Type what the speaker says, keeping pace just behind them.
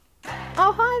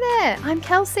there, I'm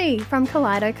Kelsey from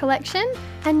Kaleido Collection,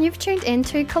 and you've tuned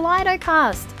into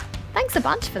KaleidoCast. Thanks a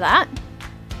bunch for that.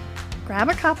 Grab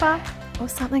a cuppa or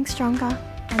something stronger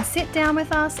and sit down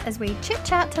with us as we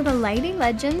chit-chat to the lady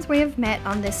legends we have met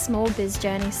on this small biz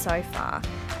journey so far,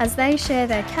 as they share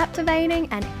their captivating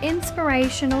and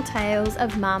inspirational tales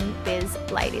of mum biz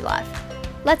lady life.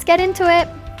 Let's get into it.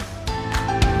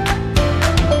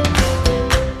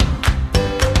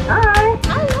 Hi.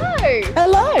 Hello.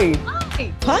 Hello.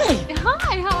 Hi. Hi.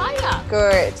 Hi, how are you?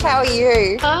 Good. How are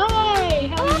you? Hi.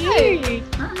 How are you?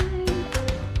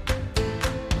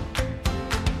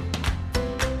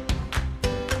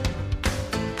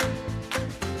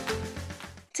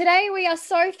 Today we are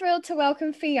so thrilled to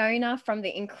welcome Fiona from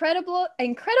the incredible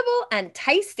and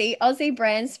tasty Aussie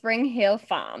brand Spring Hill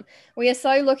Farm. We are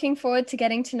so looking forward to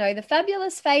getting to know the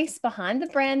fabulous face behind the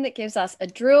brand that gives us a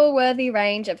drill-worthy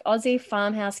range of Aussie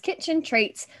farmhouse kitchen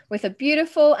treats with a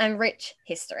beautiful and rich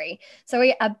history. So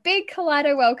a big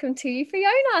Kaleido welcome to you,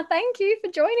 Fiona. Thank you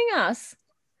for joining us.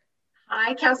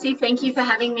 Hi, Kelsey. Thank you for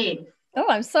having me. Oh,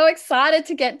 I'm so excited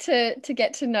to get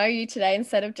to know you today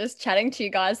instead of just chatting to you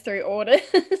guys through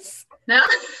orders. No.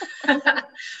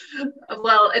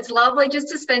 Well, it's lovely just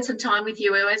to spend some time with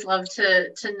you. We always love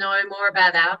to know more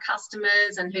about our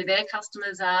customers and who their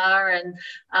customers are, and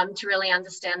to really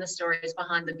understand the stories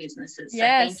behind the businesses. So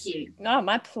Yes. thank you. No,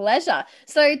 my pleasure.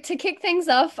 So to kick things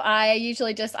off, I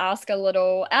usually just ask a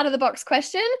little out of the box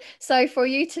question. So for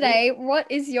you today, what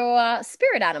is your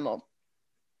spirit animal?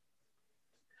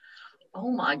 Oh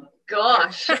my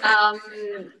gosh.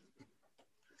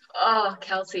 Oh,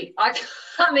 Kelsey, I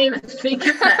can't even think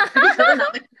of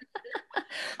that.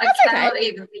 I cannot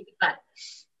even think of that.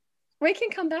 We can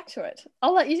come back to it.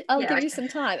 I'll give you some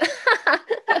time.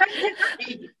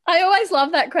 I I always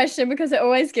love that question because it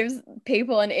always gives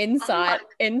people an insight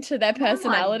into their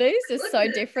personalities. It's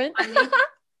so different. I need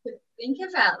to think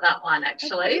about that one,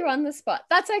 actually. You're on the spot.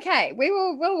 That's okay.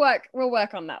 We'll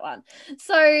work on that one.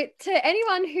 So to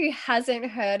anyone who hasn't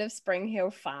heard of Spring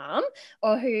Hill Farm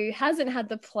or who hasn't had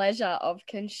the pleasure of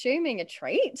consuming a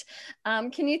treat,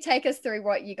 can you take us through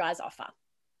what you guys offer?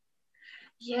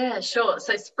 Yeah, sure.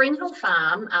 So Spring Hill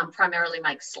Farm primarily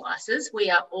makes slices.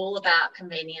 We are all about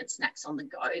convenient snacks on the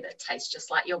go that taste just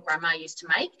like your grandma used to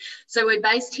make. So we're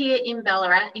based here in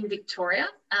Ballarat in Victoria.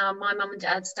 My mum and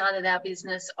dad started our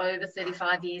business over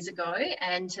 35 years ago,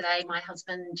 and today my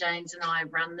husband James and I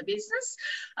run the business.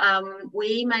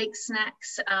 We make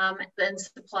snacks and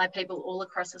supply people all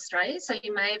across Australia. So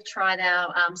you may have tried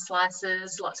our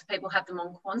slices. Lots of people have them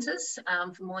on Qantas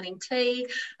for morning tea.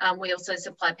 We also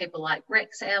supply people like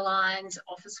Rex Airlines,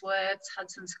 Officeworks,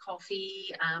 Hudson's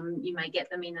Coffee. You may get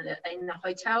them in the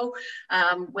hotel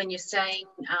when you're staying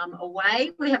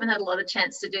away. We haven't had a lot of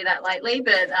chance to do that lately,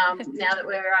 but now that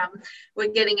we're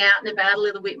getting out and about a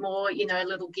little bit more, a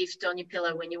little gift on your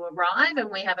pillow when you arrive. And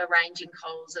we have a range in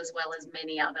Coles as well as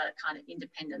many other kind of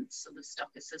independent sort of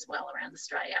stockists as well around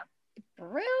Australia.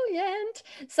 Brilliant.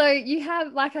 So you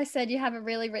have, like I said, you have a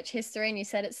really rich history, and you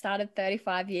said it started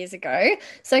 35 years ago.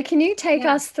 So can you take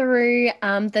us through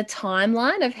the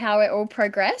timeline of how it all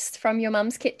progressed from your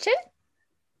mum's kitchen?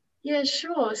 Yeah,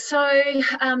 sure. So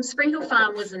Spring Hill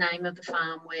Farm was the name of the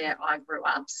farm where I grew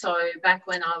up. So back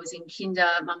when I was in kinder,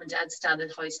 mum and dad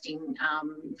started hosting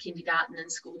kindergarten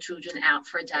and school children out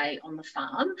for a day on the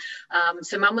farm.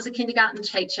 So mum was a kindergarten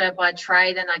teacher by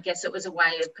trade, and I guess it was a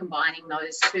way of combining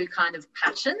those two kind of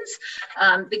passions.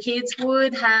 The kids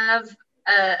would have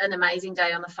an amazing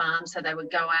day on the farm. So they would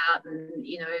go out and,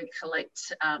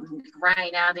 collect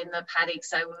grain out in the paddocks.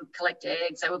 They would collect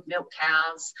eggs. They would milk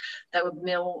cows. They would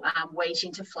mill wheat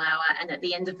into flour. And at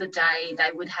the end of the day, they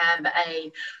would have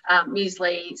a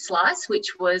muesli slice,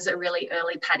 which was a really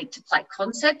early paddock to plate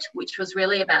concept, which was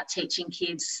really about teaching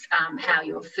kids how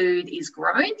your food is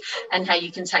grown and how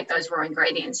you can take those raw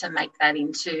ingredients and make that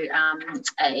into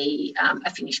a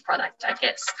finished product, I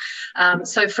guess.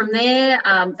 So from there,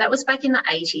 that was back in the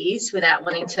 80s, without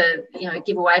wanting to,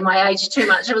 give away my age too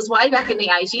much. It was way back in the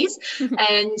 80s.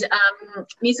 And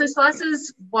muesli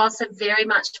slices, whilst they're very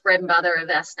much bread and butter of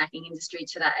our snacking industry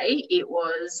today, they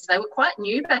were quite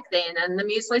new back then. And the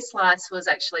muesli slice was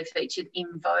actually featured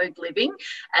in Vogue Living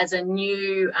as a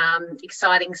new,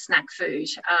 exciting snack food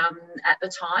at the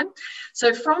time.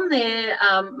 So from there,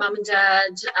 mum and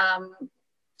dad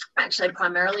actually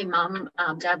primarily mum,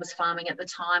 dad was farming at the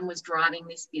time, was driving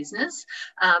this business,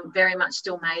 very much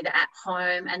still made at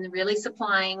home and really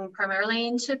supplying primarily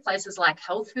into places like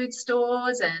health food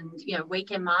stores and, you know,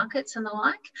 weekend markets and the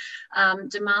like.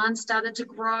 Demand started to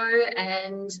grow,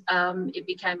 and it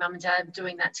became mum and dad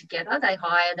doing that together. They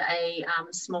hired a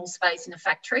small space in a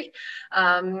factory,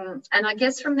 and I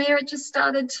guess from there it just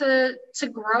started to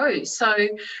grow. So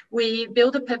we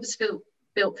built a purpose-built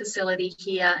facility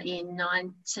here in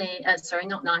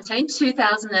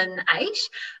 2008,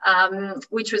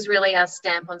 which was really our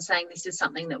stamp on saying this is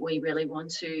something that we really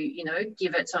want to, you know,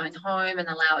 give its own home and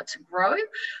allow it to grow.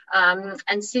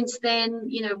 And since then,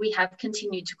 you know, we have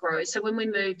continued to grow. So when we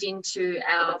moved into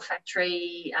our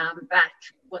factory back,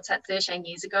 13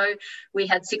 years ago, we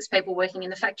had 6 people working in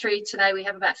the factory. Today we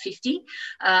have about 50.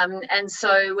 And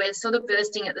so we're sort of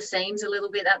bursting at the seams a little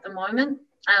bit at the moment.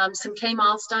 Some key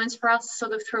milestones for us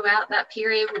sort of throughout that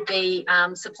period would be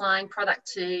supplying product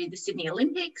to the Sydney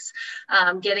Olympics,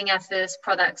 getting our first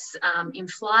products in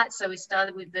flight. So we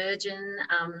started with Virgin,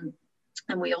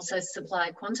 and we also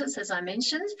supply Qantas, as I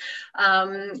mentioned,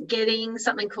 getting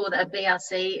something called a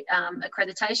BRC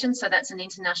accreditation. So that's an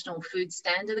international food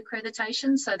standard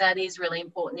accreditation. So that is really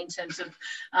important in terms of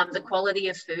the quality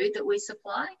of food that we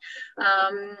supply.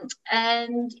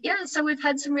 And yeah, so we've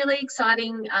had some really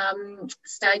exciting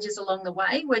stages along the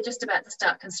way. We're just about to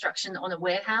start construction on a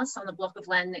warehouse on the block of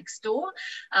land next door.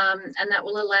 And that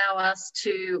will allow us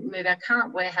to move our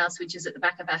current warehouse, which is at the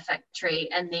back of our factory,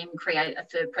 and then create a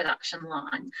third production line.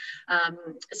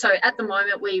 So at the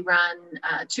moment we run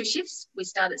 2 shifts. We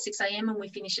start at 6 a.m. and we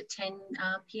finish at 10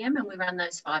 p.m. and we run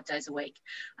those 5 days a week,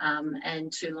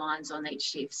 and 2 lines on each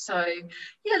shift. So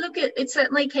yeah, look, it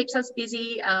certainly keeps us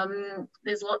busy.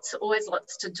 There's always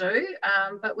lots to do,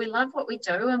 but we love what we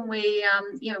do, and we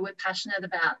you know, we're passionate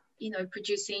about, you know,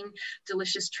 producing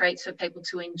delicious treats for people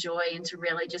to enjoy and to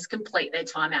really just complete their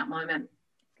time out moment.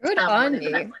 Good on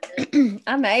you.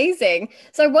 Amazing.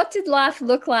 So what did life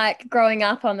look like growing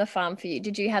up on the farm for you?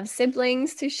 Did you have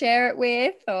siblings to share it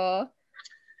with, or?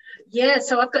 Yeah,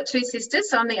 so I've got 2 sisters,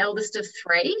 so I'm the eldest of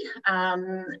 3.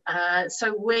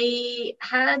 So we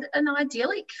had an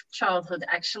idyllic childhood,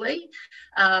 actually.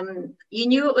 You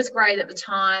knew it was great at the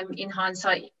time. In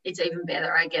hindsight, it's even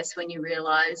better, I guess, when you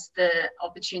realise the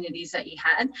opportunities that you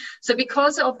had. So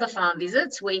because of the farm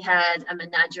visits, we had a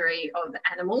menagerie of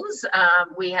animals.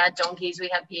 We had donkeys, we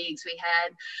had pigs, we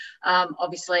had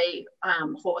obviously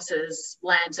horses,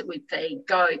 lambs that we'd feed,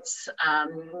 goats,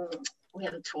 we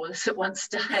had a tortoise at one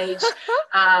stage,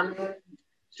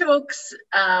 chooks,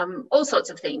 all sorts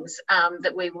of things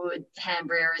that we would hand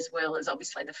rear, as well as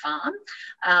obviously the farm.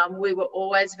 We were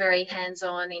always very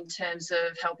hands-on in terms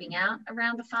of helping out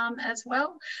around the farm as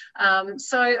well.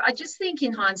 So I just think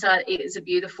in hindsight, it is a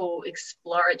beautiful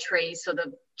exploratory sort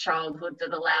of childhood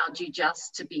that allowed you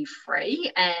just to be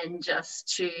free and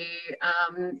just to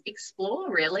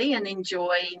explore really and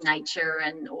enjoy nature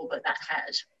and all that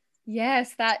had.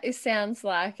 Yes, sounds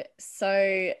like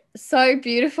so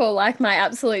beautiful, like my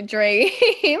absolute dream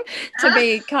to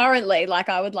be currently. Like,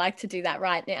 I would like to do that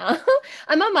right now.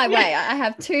 I'm on my way. I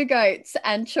have 2 goats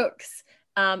and chooks,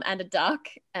 and a duck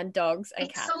and dogs and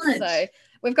Excellent. Cats.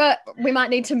 So we might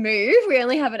need to move. We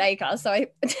only have an acre. So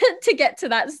to get to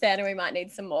that standard, we might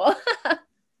need some more.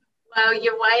 Well,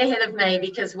 you're way ahead of me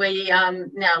because we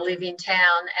now live in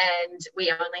town and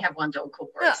we only have 1 dog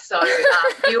called Bruce. So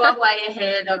you are way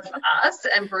ahead of us,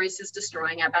 and Bruce is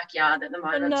destroying our backyard at the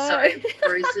moment. No. So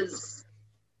Bruce is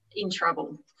in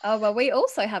trouble. Oh, well, we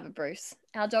also have a Bruce.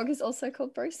 Our dog is also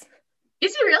called Bruce.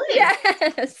 Is he really?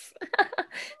 Yes.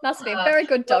 Must be a very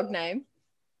good dog name.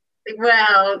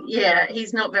 Well, yeah,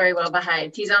 he's not very well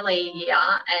behaved. He's only a year,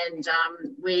 and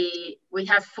we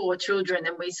have 4 children,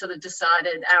 and we sort of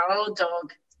decided our old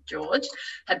dog, George,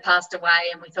 had passed away,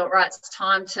 and we thought, right, it's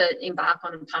time to embark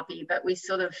on a puppy, but we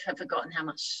sort of have forgotten how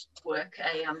much work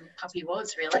a puppy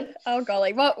was, really. Oh,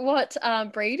 golly. What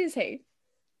breed is he?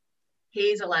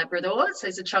 He's a Labrador, so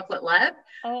he's a chocolate lab.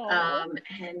 Oh.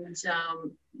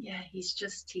 Yeah, he's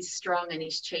strong and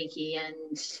he's cheeky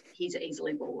and he's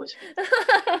easily bored.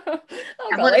 Oh,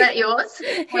 and what about yours?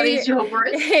 What is your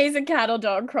Bruce? He's a cattle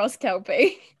dog, cross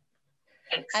Kelpie.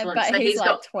 Excellent. But so he's like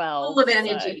got 12. Full of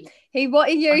energy. So he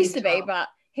used to be, but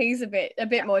he's a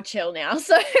bit more chill now.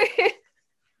 So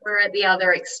we're at the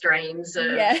other extremes of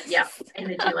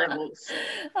energy levels.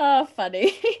 Oh,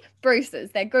 funny.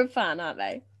 Bruces, they're good fun, aren't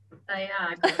they? They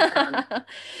are good fun.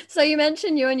 So you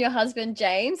mentioned you and your husband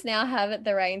James now have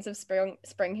the reins of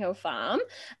Spring Hill Farm.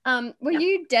 Were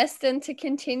you destined to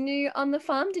continue on the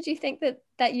farm? Did you think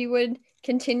that you would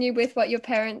continue with what your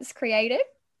parents created?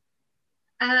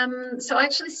 So I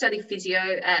actually studied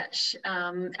physio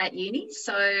at uni.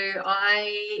 So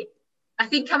I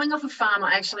think coming off a farm,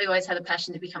 I actually always had a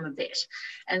passion to become a vet.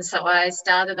 And so I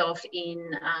started off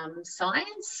in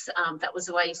science. That was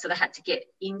the way you sort of had to get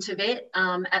into vet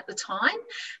at the time.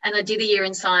 And I did a year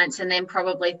in science and then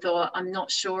probably thought, I'm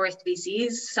not sure if this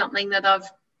is something that I've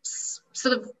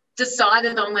sort of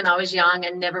decided on when I was young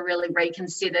and never really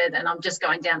reconsidered, and I'm just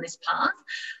going down this path.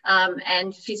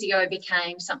 And physio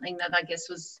became something that I guess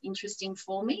was interesting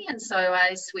for me, and so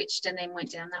I switched and then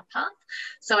went down that path.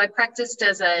 So I practiced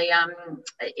as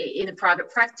in a private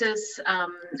practice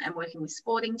and working with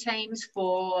sporting teams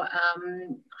for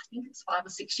I think it's 5 or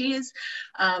 6 years.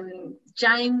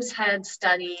 James had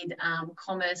studied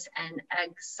commerce and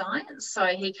ag science, so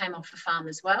he came off a farm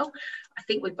as well. I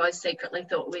think we both secretly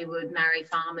thought we would marry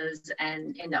farmers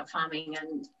and end up farming,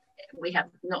 and we have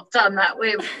not done that.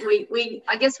 We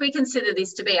I guess we consider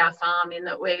this to be our farm in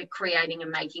that we're creating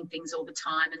and making things all the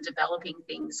time and developing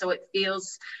things. So it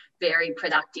feels very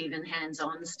productive and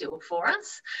hands-on still for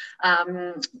us.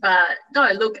 But no,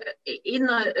 look, in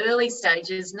the early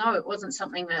stages, no, it wasn't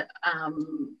something that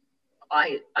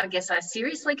I guess I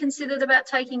seriously considered about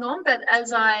taking on. But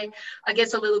as I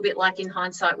guess a little bit like in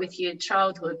hindsight with your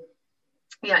childhood,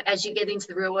 you know, as you get into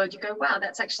the real world, you go, wow,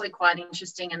 that's actually quite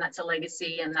interesting, and that's a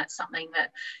legacy, and that's something that,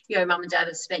 you know, mum and dad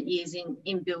have spent years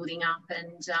in building up,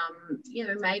 and you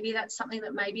know, maybe that's something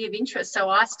that may be of interest. So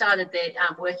I started there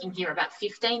working here about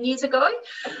 15 years ago,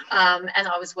 and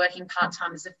I was working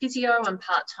part-time as a physio and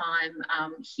part-time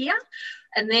here.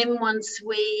 And then once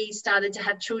we started to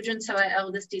have children, so our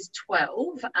eldest is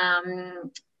 12,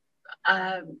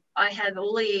 I had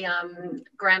all the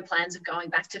grand plans of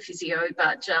going back to physio,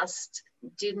 but just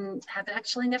didn't have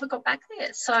actually never got back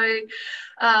there. So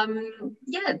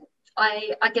yeah,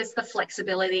 I guess the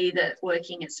flexibility that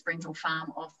working at Spring Hill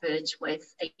Farm offered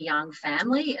with a young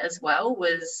family as well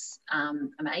was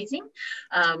amazing.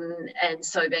 And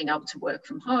so being able to work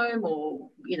from home or,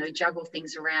 you know, juggle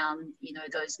things around, you know,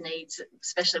 those needs,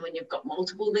 especially when you've got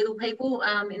multiple little people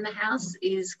in the house,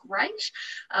 is great.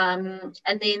 And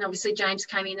then obviously James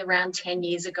came in around 10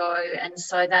 years ago. And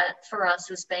so that for us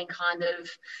has been kind of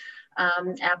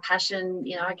our passion,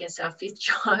 you know, I guess our fifth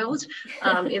child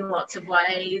in lots of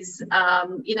ways,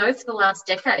 you know, for the last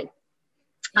decade.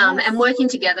 Yes. And working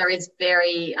together is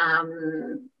very,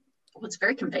 it's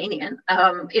very convenient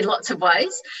in lots of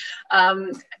ways.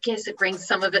 I guess it brings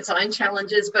some of its own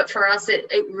challenges, but for us, it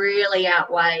really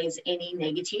outweighs any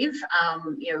negative,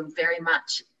 you know, very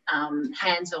much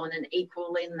hands-on and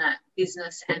equal in that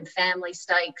business and family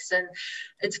stakes. And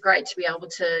it's great to be able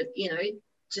to, you know,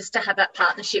 just to have that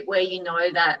partnership where you know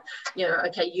that, you know,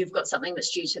 okay, you've got something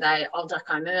that's due today, I'll duck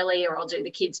home early, or I'll do the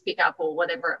kids pick up, or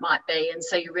whatever it might be. And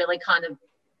so you're really kind of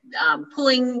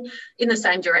pulling in the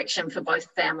same direction for both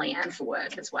family and for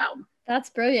work as well.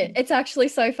 That's brilliant. It's actually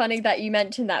so funny that you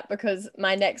mentioned that, because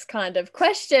my next kind of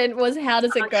question was, how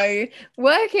does it go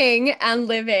working and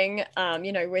living,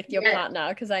 you know, with your partner?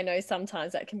 Because I know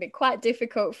sometimes that can be quite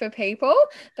difficult for people,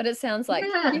 but it sounds like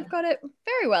you've got it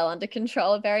very well under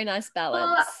control, a very nice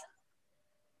balance.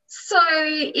 So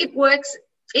it works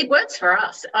for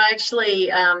us. I actually,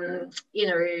 you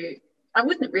know, I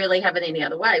wouldn't really have it any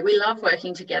other way. We love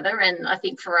working together, and I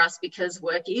think for us, because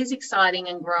work is exciting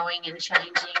and growing and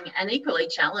changing and equally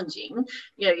challenging,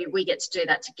 you know, we get to do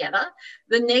that together.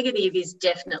 The negative is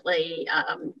definitely,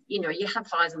 you know, you have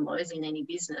highs and lows in any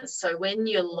business. So when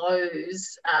your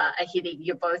lows are hitting,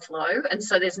 you're both low, and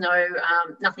so there's no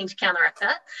nothing to counteract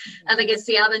that. And I guess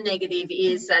the other negative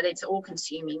is that it's all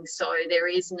consuming. So there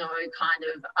is no kind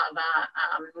of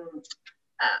other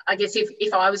I guess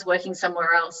if I was working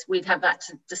somewhere else, we'd have that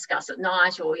to discuss at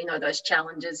night, or, you know, those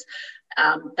challenges.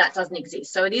 That doesn't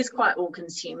exist. So it is quite all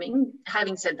consuming.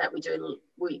 Having said that, we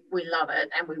love it,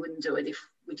 and we wouldn't do it if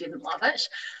we didn't love it.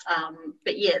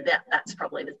 But yeah, that's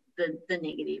probably the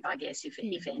negative, I guess, if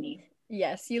any.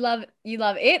 Yes, you love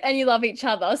it and you love each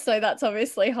other, so that's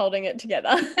obviously holding it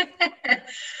together.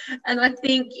 And I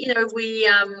think, you know,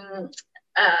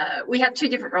 we have two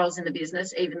different roles in the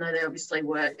business, even though they obviously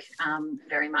work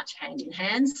very much hand in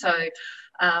hand. So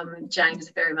James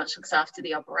very much looks after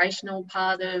the operational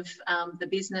part of the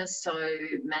business, so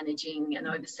managing and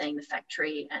overseeing the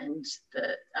factory and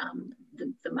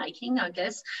the making, I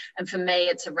guess. And for me,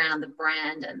 it's around the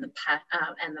brand and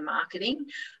the marketing.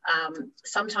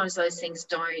 Sometimes those things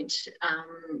don't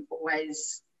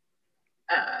always.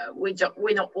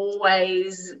 We're not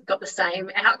always got the same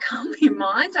outcome in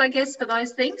mind, I guess, for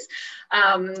those things.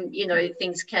 You know,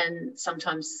 things can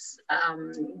sometimes,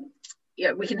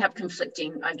 we can have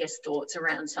conflicting, I guess, thoughts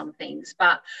around some things.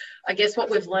 But I guess what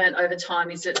we've learned over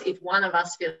time is that if one of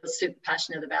us feels super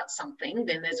passionate about something,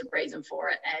 then there's a reason for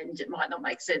it, and it might not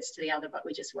make sense to the other, but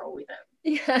we just roll with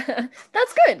it. Yeah,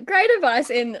 that's good. Great advice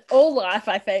in all life,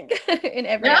 I think, in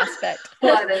every aspect.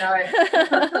 Well, I don't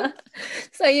know.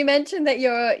 So you mentioned that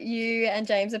you and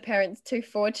James are parents to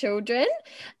 4 children.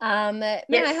 May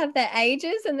Yes. I have their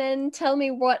ages, and then tell me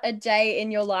what a day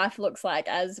in your life looks like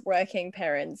as working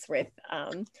parents with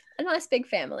a nice big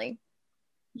family?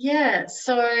 Yeah,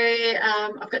 so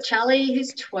I've got Charlie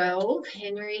who's 12,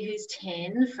 Henry who's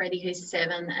 10, Freddie who's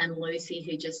 7, and Lucy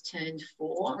who just turned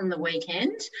 4 on the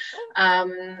weekend.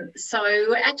 So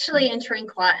we're actually entering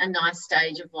quite a nice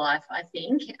stage of life, I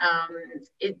think.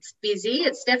 It's busy.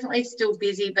 It's definitely still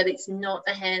busy, but it's not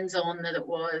the hands-on that it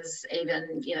was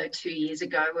even, 2 years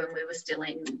ago when we were still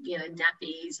in,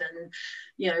 nappies and,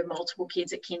 multiple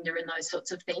kids at kinder and those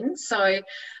sorts of things. So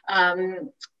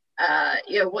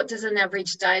what does an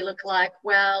average day look like?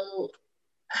 Well,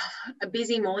 a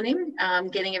busy morning,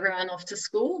 getting everyone off to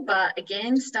school, but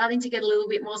again, starting to get a little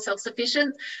bit more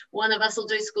self-sufficient. One of us will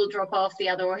do school drop-off, the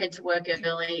other will head to work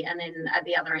early, and then at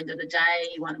the other end of the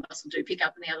day, one of us will do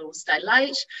pick-up and the other will stay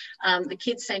late. The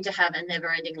kids seem to have a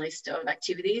never-ending list of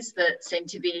activities that seem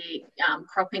to be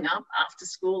cropping up after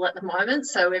school at the moment.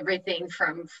 So everything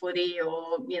from footy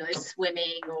or,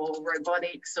 swimming or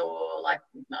robotics or I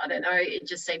don't know, it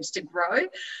just seems to grow.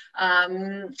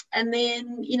 And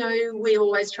then, we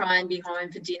always try and be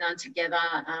home for dinner together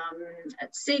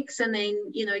at 6, and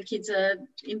then kids are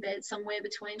in bed somewhere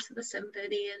between sort of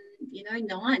 7:30 and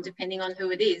 9, depending on who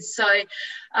it is. So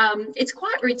it's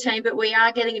quite routine, but we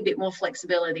are getting a bit more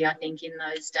flexibility, I think, in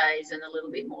those days, and a little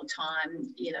bit more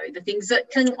time. The things that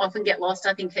can often get lost,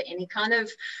 I think, for any kind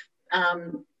of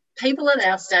people at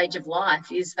our stage of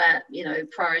life is that,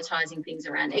 prioritising things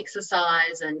around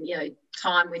exercise and,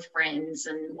 time with friends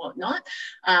and whatnot.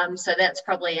 So that's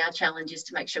probably our challenge, is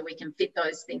to make sure we can fit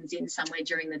those things in somewhere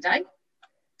during the day.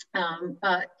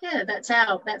 But yeah, that's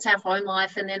our home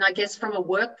life. And then I guess from a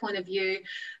work point of view,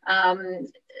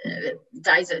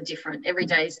 days are different. Every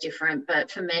day is different. But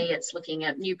for me, it's looking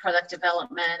at new product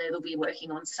development. It'll be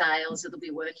working on sales. It'll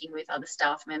be working with other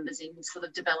staff members in sort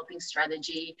of developing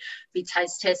strategy, be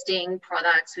taste testing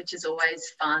products, which is always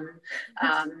fun.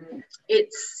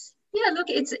 It's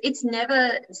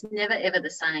never ever the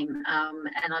same,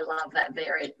 and I love that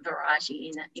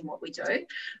variety in what we do.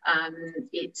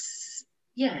 It's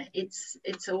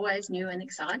always new and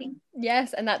exciting.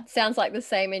 Yes, and that sounds like the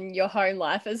same in your home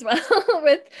life as well.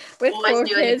 with always 4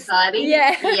 new kids. And exciting.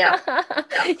 Yeah.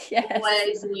 Yes.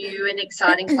 Always new and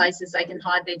exciting places they can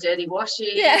hide their dirty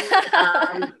washing.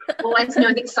 Yeah. Always new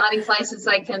and exciting places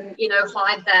they can,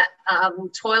 hide that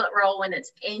toilet roll when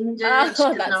it's ended.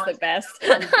 Oh, that's the best.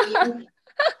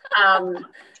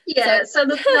 So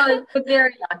we're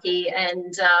very lucky,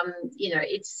 and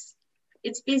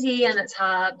it's busy and it's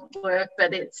hard work,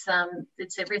 but it's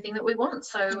everything that we want.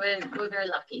 So we're very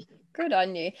lucky. Good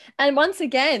on you. And once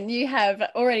again, you have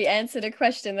already answered a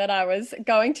question that I was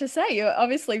going to say. You're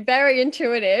obviously very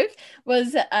intuitive.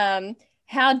 Was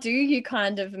how do you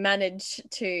kind of manage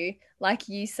to, like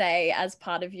you say, as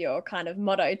part of your kind of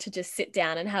motto, to just sit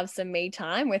down and have some me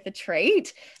time with a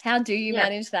treat? How do you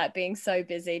manage that, being so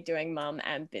busy doing mum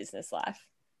and business life?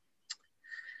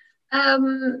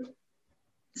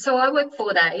 So I work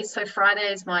 4 days. So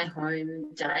Friday is my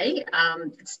home day.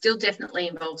 It still definitely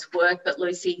involves work, but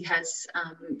Lucy has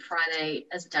Friday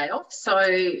as a day off. So,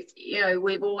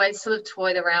 we've always sort of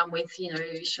toyed around with,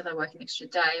 should I work an extra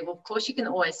day? Well, of course, you can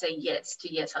always say yes,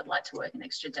 I'd like to work an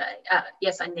extra day.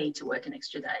 Yes, I need to work an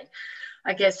extra day.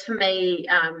 I guess for me,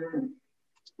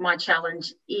 my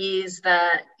challenge is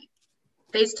that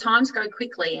these times go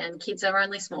quickly, and kids are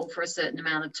only small for a certain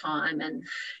amount of time, and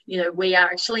we are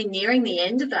actually nearing the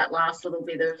end of that last little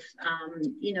bit of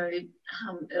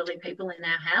early people in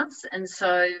our house. And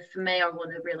so for me, I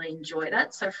want to really enjoy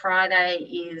that. So Friday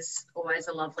is always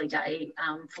a lovely day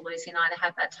for Lucy and I to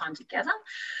have that time together.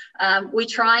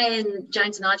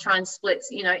 James and I try and split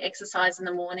exercise in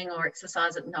the morning or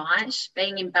exercise at night.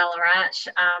 Being in Ballarat,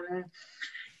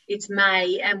 it's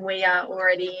May, and we are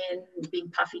already in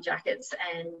big puffy jackets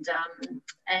and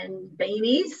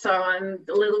beanies. So I'm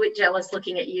a little bit jealous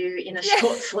looking at you in a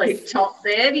short sleeve top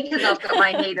there, because I've got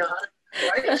my heater on.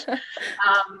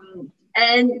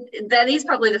 And that is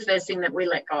probably the first thing that we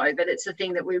let go, but it's the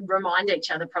thing that we remind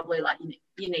each other, probably like,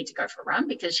 you need to go for a run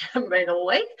because you haven't been all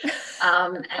week.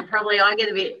 And probably I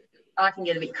can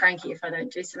get a bit cranky if I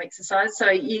don't do some exercise. So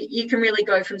you can really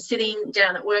go from sitting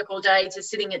down at work all day to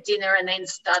sitting at dinner and then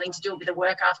starting to do a bit of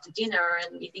work after dinner,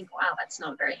 and you think, wow, that's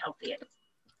not very healthy.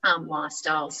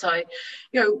 lifestyle. So,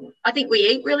 I think we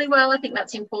eat really well. I think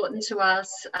that's important to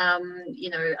us. I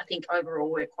think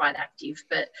overall we're quite active,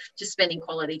 but just spending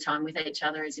quality time with each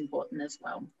other is important as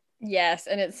well. Yes,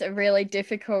 and it's a really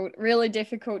difficult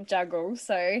juggle.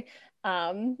 So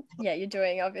you're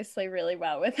doing obviously really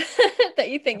well with that.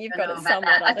 You think you've got it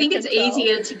somewhat I think it's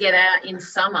easier to get out in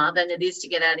summer than it is to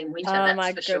get out in winter. Oh, that's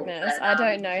my for goodness. Sure. But, I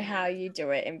don't know how you do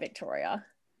it in Victoria.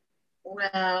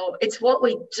 Well, it's what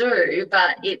we do,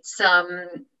 but it's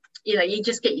you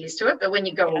just get used to it. But when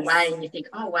you go away and you think,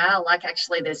 oh wow, like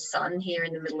actually there's sun here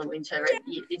in the middle of winter,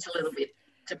 it's a little bit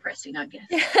depressing, I guess.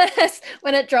 Yes,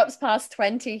 when it drops past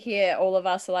 20 here, all of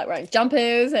us are like wearing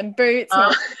jumpers and boots.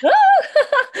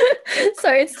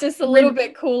 So it's just a little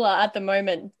bit cooler at the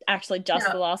moment, actually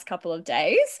just the last couple of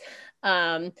days.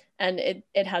 And it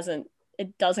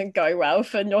doesn't go well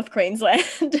for North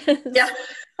Queensland. Yeah.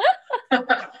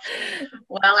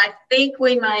 Well, I think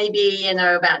we may be,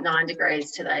 about 9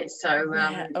 degrees today.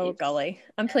 So, golly.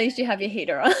 I'm pleased you have your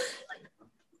heater on.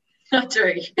 I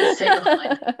do.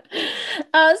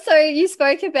 So you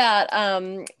spoke about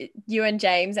you and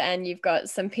James, and you've got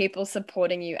some people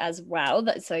supporting you as well.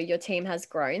 So your team has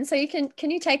grown. So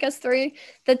can you take us through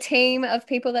the team of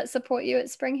people that support you at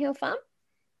Spring Hill Farm?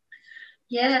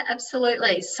 Yeah,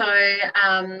 absolutely. So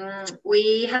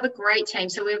we have a great team.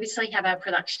 So we obviously have our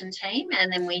production team,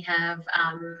 and then we have,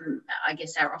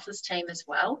 our office team as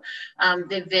well.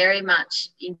 They're very much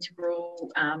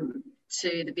integral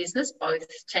to the business, both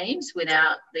teams.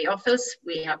 Without the office,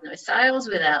 we have no sales.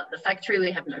 Without the factory,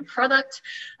 we have no product.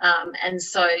 And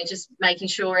so just making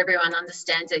sure everyone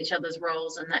understands each other's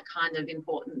roles and that kind of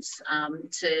importance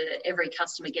to every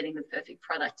customer getting the perfect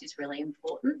product is really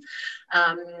important.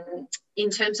 In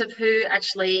terms of who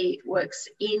actually works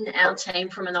in our team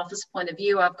from an office point of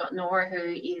view, I've got Nora,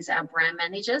 who is our brand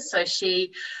manager. So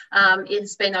she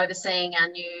has been overseeing our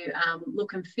new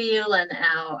look and feel and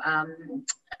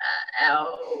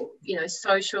our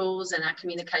socials and our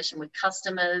communication with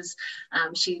customers.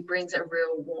 She brings a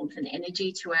real warmth and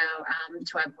energy to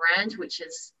our brand, which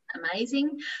is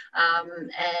amazing.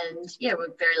 We're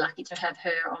very lucky to have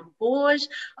her on board.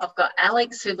 I've got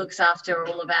Alex, who looks after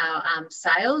all of our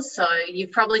sales. So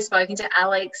you've probably spoken to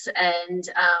Alex, and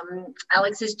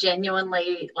Alex is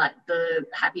genuinely like the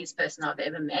happiest person I've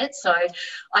ever met. So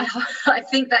I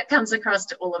think that comes across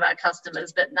to all of our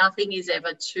customers, that nothing is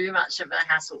ever too much of a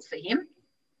hassle for him.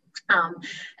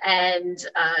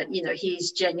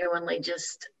 He's genuinely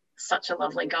just such a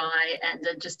lovely guy and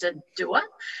just a doer.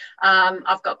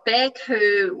 I've got Beck,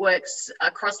 who works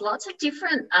across lots of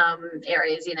different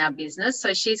areas in our business.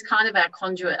 So she's kind of our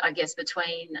conduit, I guess,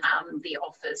 between the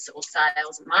office or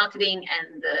sales and marketing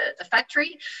and the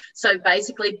factory. So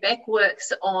basically, Beck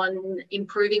works on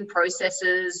improving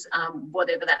processes,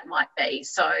 whatever that might be.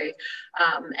 So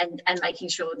and making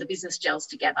sure the business gels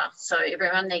together. So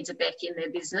everyone needs a Beck in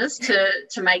their business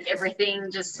to make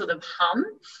everything just sort of hum.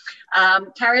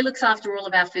 Carrie looks after all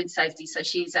of our food safety, so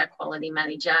she's our quality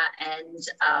manager,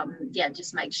 and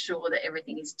just makes sure that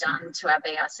everything is done to our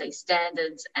BRC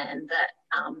standards and that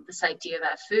the safety of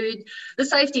our food. The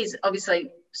safety is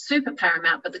obviously super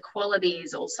paramount, but the quality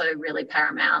is also really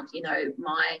paramount.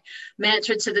 My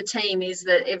mantra to the team is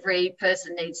that every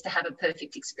person needs to have a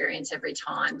perfect experience every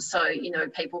time. So,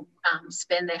 people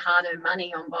spend their hard-earned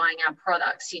money on buying our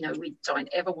products. We don't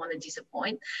ever want to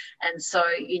disappoint. And so,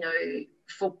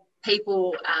 for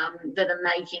people that are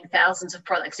making thousands of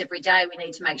products every day, we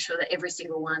need to make sure that every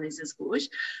single one is as good.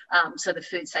 So the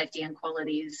food safety and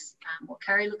quality is what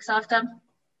Carrie looks after.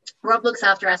 Rob looks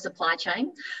after our supply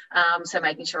chain, so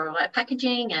making sure all our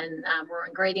packaging and raw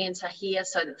ingredients are here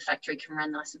so that the factory can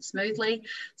run nice and smoothly.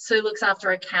 Sue looks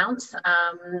after accounts,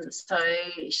 so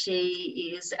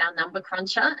she is our number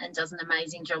cruncher and does an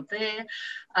amazing job there.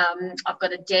 I've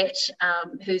got Adet,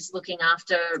 who's looking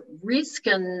after risk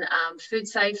and food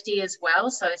safety as well,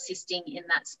 so assisting in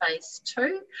that space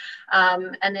too.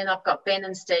 And then I've got Ben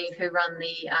and Steve, who run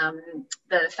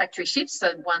the factory shifts,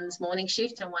 so one's morning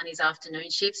shift and one is afternoon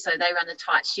shift. So they run a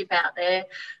tight ship out there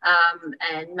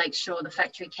and make sure the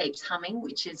factory keeps humming,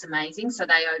 which is amazing. So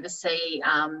they oversee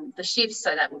the shifts,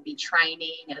 so that would be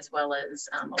training as well as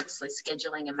obviously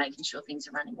scheduling and making sure things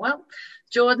are running well.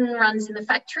 Jordan runs in the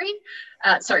factory.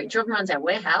 Jordan runs our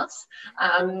warehouse.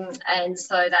 And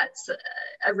so that's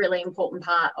a really important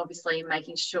part, obviously, in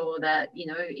making sure that,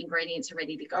 ingredients are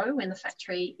ready to go when the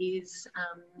factory is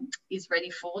ready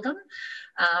for them.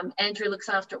 Andrew looks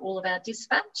after all of our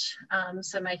dispatch,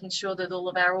 so making sure that all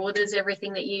of our orders,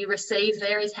 everything that you receive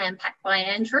there is hand-packed by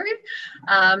Andrew.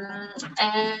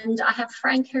 And I have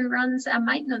Frank, who runs our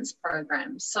maintenance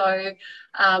program. So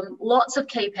lots of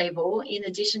key people. In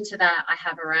addition to that, I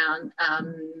have around,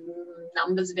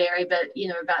 numbers vary, but,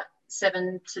 about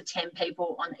 7 to 10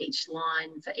 people on each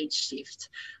line for each shift.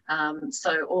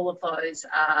 So all of those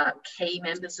are key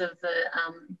members of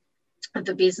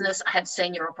the business. I have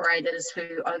senior operators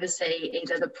who oversee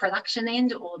either the production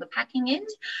end or the packing end,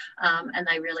 and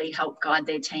they really help guide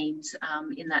their teams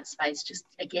in that space, just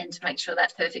again to make sure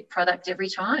that perfect product every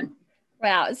time.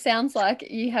 Wow, it sounds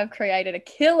like you have created a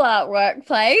killer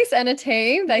workplace and a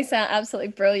team. They sound absolutely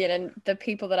brilliant, and the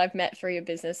people that I've met through your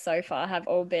business so far have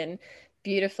all been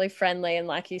beautifully friendly and,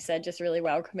 like you said, just really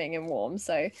welcoming and warm.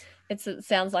 So it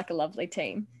sounds like a lovely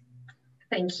team.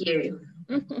 Thank you.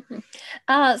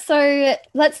 So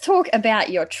let's talk about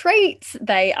your treats.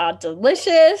 They are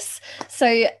delicious.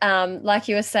 So like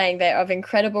you were saying, they're of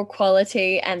incredible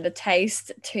quality and the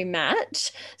taste to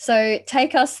match. So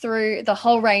take us through the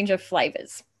whole range of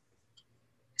flavors.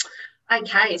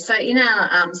 Okay, so in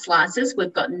our slices,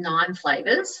 we've got 9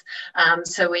 flavours.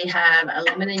 So we have a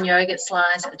lemon and yogurt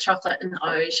slice, a chocolate and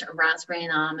oat, a raspberry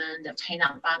and almond, a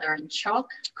peanut butter and choc,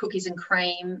 cookies and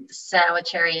cream, sour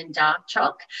cherry and dark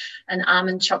choc, an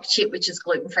almond choc chip, which is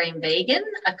gluten-free and vegan,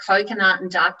 a coconut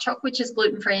and dark choc, which is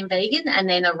gluten-free and vegan, and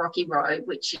then a Rocky Road,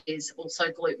 which is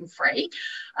also gluten-free.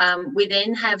 We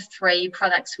then have 3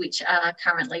 products which are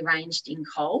currently ranged in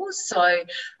Coles. So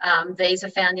these are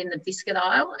found in the biscuit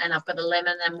aisle, and I've got a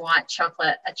lemon and white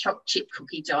chocolate, a choc chip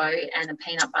cookie dough, and a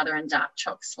peanut butter and dark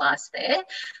choc slice there.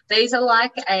 These are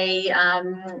like a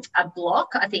block.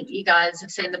 I think you guys have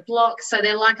seen the block. So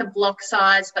they're like a block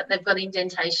size, but they've got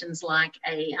indentations like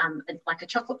a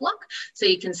chocolate block, so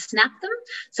you can snap them.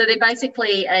 So they're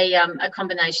basically a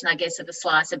combination, I guess, of a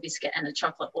slice, a biscuit, and a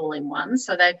chocolate all in one.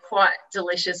 So they're quite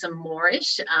delicious and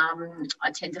moreish.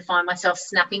 I tend to find myself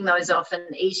snapping those off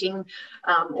and eating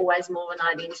always more than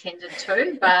I'd intended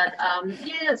to, but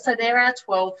so there are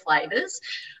 12 flavours.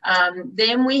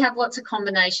 Then we have lots of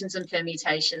combinations and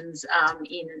permutations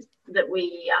that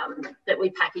we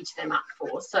package them up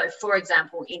for. So, for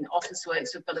example, in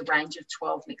Officeworks, we've got a range of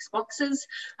 12 mixed boxes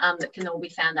that can all be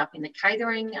found up in the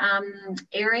catering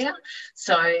area.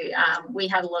 So we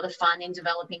have a lot of fun in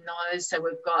developing those. So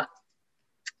we've got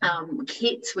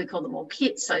kits, we call them all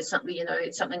kits. So something,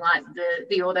 it's something like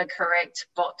the autocorrect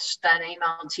botch that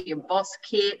email to your boss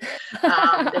kit. There's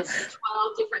 12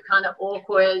 different kind of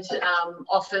awkward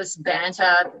office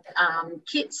banter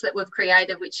kits that we've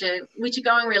created, which are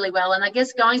going really well. And I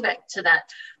guess going back to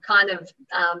that kind of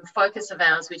focus of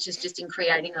ours, which is just in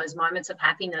creating those moments of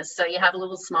happiness. So you have a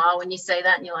little smile when you see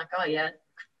that and you're like, oh yeah,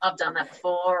 I've done that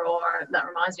before, or that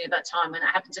reminds me of that time when it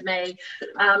happened to me.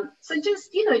 So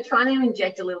just, trying to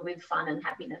inject a little bit of fun and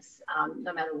happiness,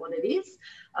 no matter what it is.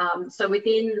 So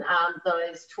within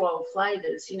those 12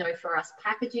 flavours, for us,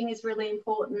 packaging is really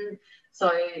important.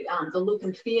 So the look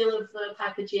and feel of the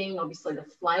packaging, obviously the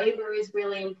flavour is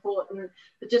really important,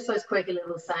 but just those quirky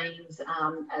little sayings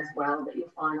as well that you'll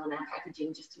find on our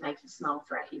packaging just to make you smile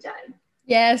throughout your day.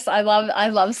 Yes, I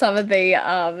love some of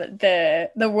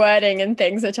the wording and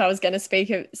things, which I was going to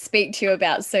speak to you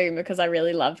about soon, because I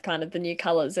really love kind of the new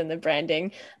colours and the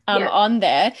branding on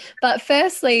there. But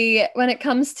firstly, when it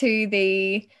comes to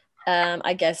the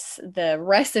I guess the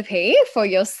recipe for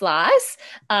your slice,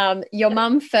 your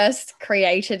mum first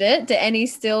created it. Do any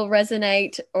still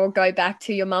resonate or go back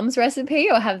to your mum's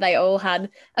recipe, or have they all had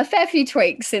a fair few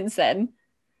tweaks since then?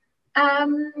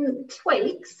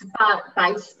 Tweaks, but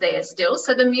based there still.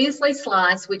 So the muesli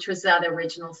slice, which was that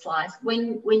original slice,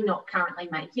 we're not currently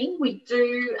making. We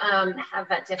do have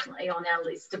that definitely on our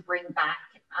list to bring back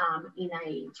in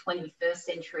a 21st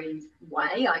century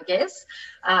way, I guess.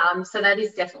 So that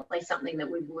is definitely something that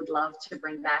we would love to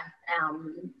bring back.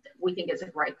 We think it's a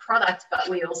great product, but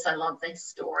we also love the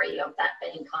story of that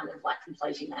being kind of like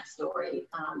completing that story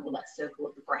or that circle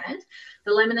of the brand.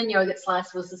 The lemon and yogurt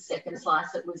slice was the second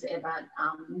slice that was ever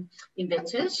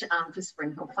invented for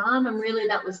Spring Hill Farm, and really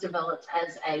that was developed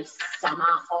as a summer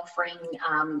offering.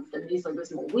 The muesli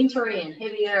was more wintry and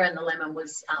heavier, and the lemon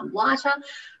was lighter.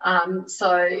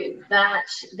 So So that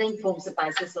then forms the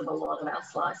basis of a lot of our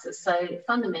slices. So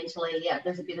fundamentally, yeah,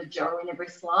 there's a bit of dough in every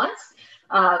slice.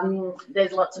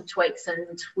 There's lots of tweaks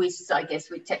and twists, I guess,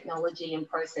 with technology and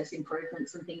process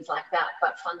improvements and things like that.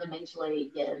 But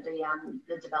fundamentally, yeah,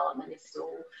 the development is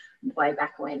still way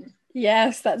back when.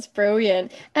 Yes, that's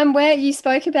brilliant. And where you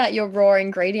spoke about your raw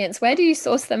ingredients, where do you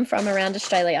source them from around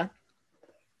Australia?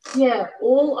 Yeah,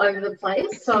 all over the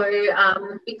place. So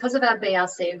because of our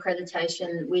BRC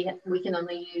accreditation, we can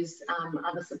only use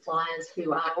other suppliers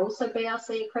who are also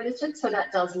BRC accredited. So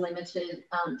that does limit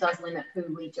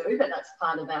who we do, but that's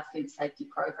part of our food safety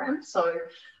program. So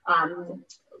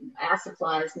our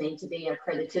suppliers need to be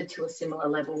accredited to a similar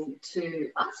level to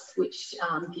us, which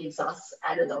gives us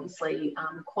added, obviously,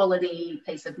 quality,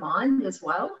 peace of mind as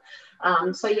well.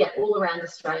 So yeah, all around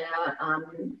Australia,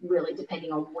 really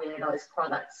depending on where those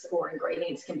products or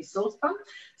ingredients can be sourced from.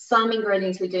 Some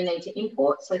ingredients we do need to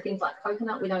import, so things like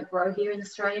coconut we don't grow here in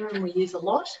Australia and we use a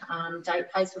lot. Date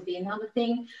paste would be another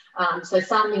thing. So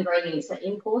some ingredients are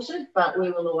imported, but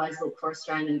we will always look for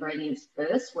Australian ingredients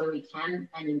first where we can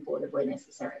and imported where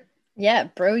necessary. Yeah,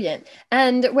 brilliant.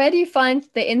 And where do you find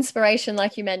the inspiration?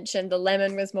 Like you mentioned, the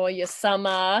lemon was more your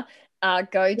summer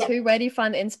go-to. Yep. Where do you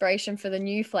find the inspiration for the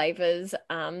new flavors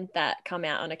that come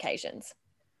out on occasions?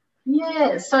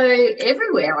 Yeah, so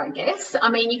everywhere, I guess. I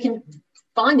mean, you can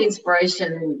find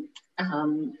inspiration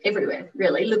everywhere,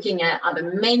 really, looking at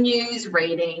other menus,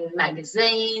 reading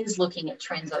magazines, looking at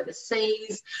trends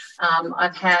overseas.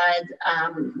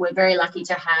 We're very lucky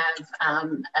to have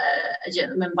a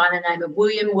gentleman by the name of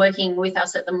William working with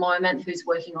us at the moment who's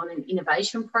working on an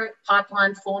innovation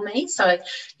pipeline for me. So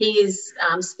he is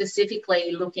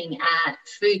specifically looking at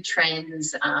food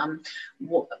trends,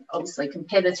 obviously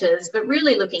competitors, but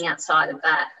really looking outside of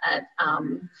that at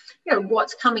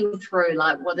what's coming through,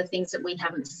 like what are things that we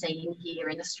haven't seen here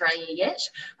in Australia yet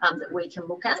that we can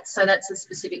look at. So that's a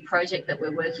specific project that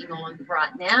we're working on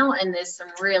right now, and there's some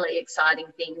really exciting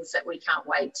things that we can't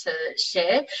wait to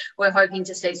share. We're hoping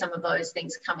to see some of those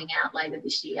things coming out later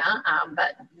this year,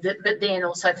 but then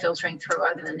also filtering through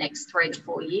over the next 3 to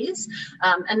 4 years.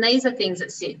 And these are things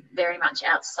that sit very much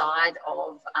outside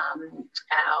of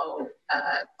our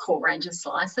core range of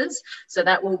slices. So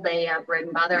that will be our bread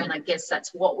and butter, and I guess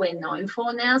that's what we're known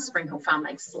for now. Sprinkle Farm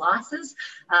makes slices,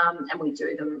 and we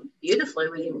do them beautifully.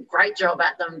 We do a great job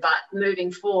at them, but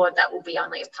moving forward, that will be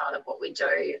only a part of what we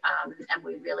do, and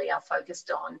we really are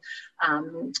focused on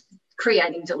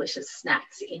creating delicious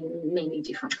snacks in many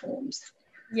different forms.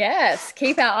 Yes,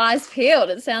 keep our eyes peeled.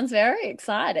 It sounds very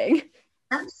exciting.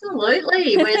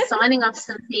 Absolutely. We're signing off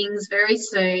some things very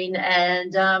soon,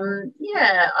 and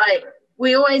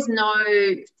we always know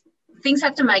things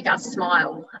have to make us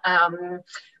smile.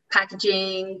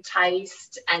 Packaging,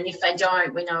 taste, and if they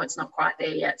don't, we know it's not quite there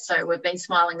yet. So we've been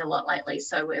smiling a lot lately,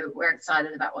 so we're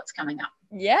excited about what's coming up.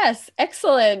 Yes,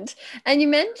 excellent. And you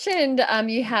mentioned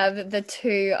you have the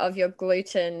three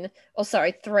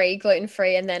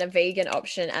gluten-free and then a vegan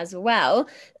option as well.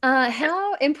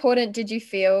 How important did you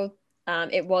feel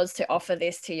it was to offer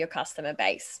this to your customer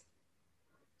base?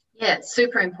 Yeah, it's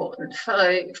super important.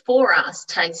 For us,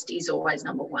 taste is always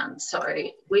number one. So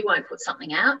we won't put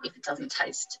something out if it doesn't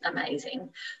taste amazing.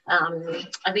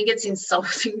 I think it's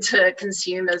insulting to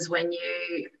consumers when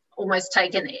you almost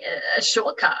take a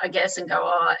shortcut, I guess, and go,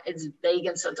 oh, it's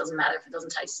vegan, so it doesn't matter if it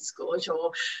doesn't taste as good.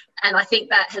 And I think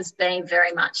that has been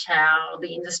very much how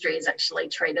the industry has actually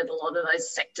treated a lot of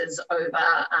those sectors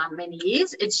over many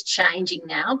years. It's changing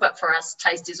now, but for us,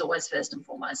 taste is always first and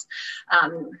foremost.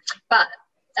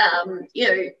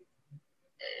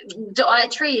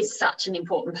 Dietary is such an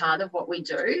important part of what we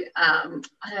do. I don't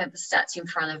have the stats in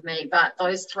front of me, but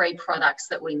those 3 products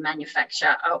that we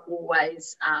manufacture are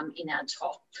always in our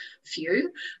top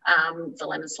few. The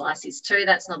lemon slice is too.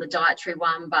 That's not a dietary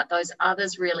one, but those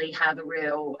others really have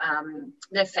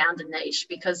they've found a niche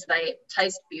because they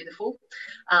taste beautiful,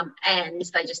 and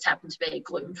they just happen to be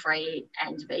gluten-free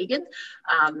and vegan.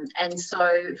 And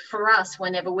so for us,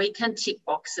 whenever we can tick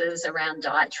boxes around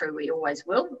dietary, we always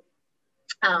will.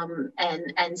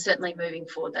 And certainly moving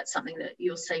forward, that's something that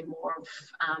you'll see more of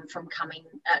from coming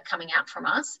out from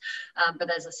us. But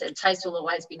as I said, taste will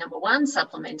always be number one,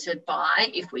 supplemented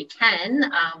by, if we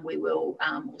can, we will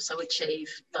also achieve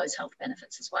those health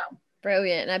benefits as well.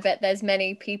 Brilliant. And I bet there's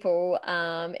many people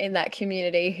in that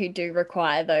community who do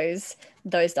require those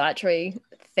dietary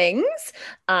things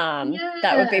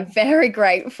that would be very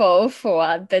grateful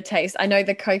for the taste. I know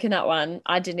the coconut one,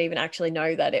 I didn't even actually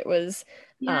know that it was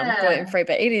gluten-free,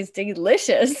 but it is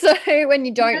delicious. So when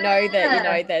you don't know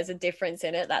that, there's a difference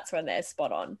in it, that's when they're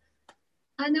spot on.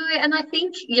 I know, and I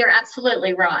think you're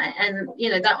absolutely right. And,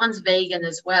 that one's vegan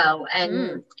as well.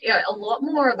 And, a lot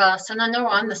more of us, and I know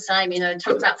I'm the same,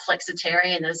 talk about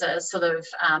flexitarian as a sort of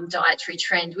dietary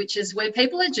trend, which is where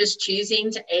people are just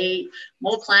choosing to eat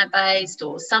more plant-based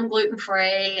or some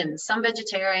gluten-free and some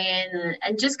vegetarian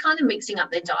and just kind of mixing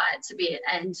up their diets a bit.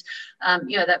 And,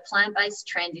 that plant-based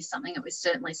trend is something that we're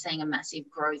certainly seeing a massive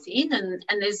growth in.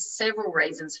 And there's several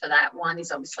reasons for that. One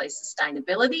is obviously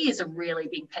sustainability is a really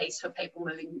big piece for people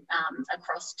moving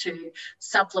across to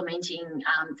supplementing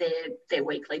their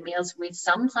weekly meals with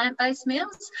some plant-based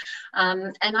meals.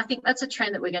 And I think that's a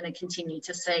trend that we're going to continue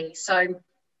to see. So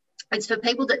it's for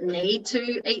people that need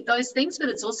to eat those things, but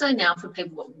it's also now for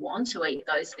people that want to eat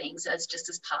those things as just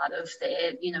as part of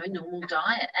their, normal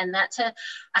diet. And that's a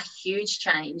huge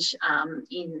change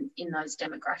in those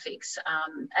demographics.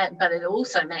 But it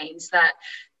also means that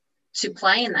to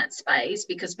play in that space,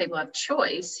 because people have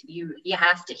choice, you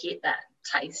have to hit that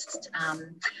taste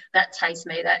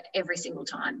meter every single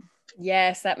time.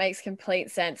 Yes, that makes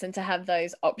complete sense. And to have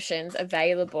those options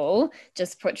available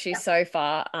just puts you so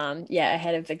far,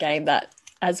 ahead of the game that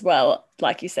as well,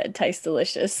 like you said, tastes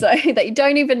delicious. So that you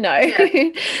don't even know.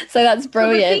 Yeah. So that's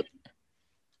brilliant.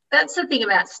 That's the thing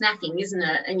about snacking, isn't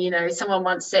it? And, someone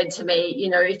once said to me,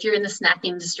 if you're in the snack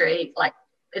industry, like,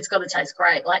 it's got to taste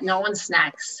great. Like, no one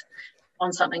snacks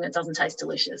on something that doesn't taste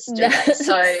delicious, do they?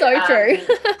 So true.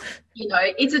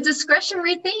 It's a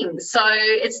discretionary thing. So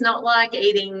it's not like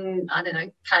eating, I don't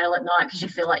know, kale at night because you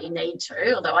feel like you need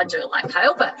to, although I do like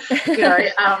kale, but,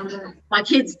 my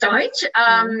kids don't.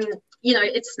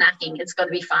 It's snacking. It's got to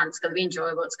be fun. It's got to be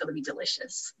enjoyable. It's got to be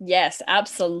delicious. Yes,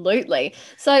 absolutely.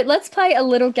 So let's play a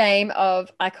little game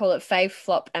of, I call it fave,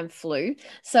 flop and flew.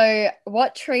 So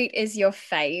what treat is your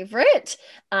favorite?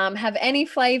 Have any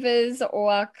flavors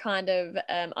or kind of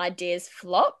ideas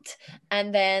flopped?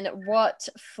 And then what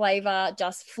flavor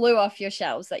just flew off your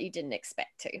shelves that you didn't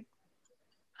expect to?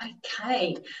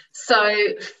 Okay, so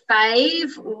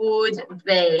fave would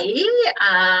be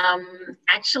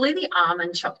actually the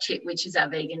almond choc chip, which is our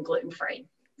vegan gluten-free.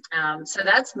 So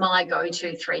that's my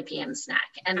go-to 3 p.m. snack,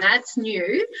 and that's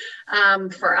new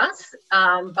for us,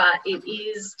 but it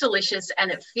is delicious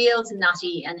and it feels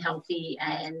nutty and healthy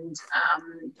and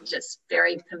just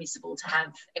very permissible to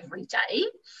have every day.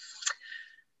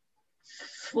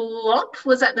 Flop,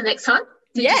 was that the next one?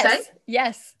 Did you say?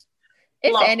 Yes.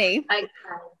 If flop. Any. Okay.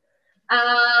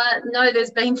 No,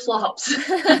 there's been flops,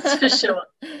 that's for sure.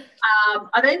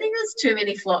 I don't think there's too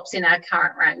many flops in our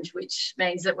current range, which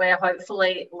means that we're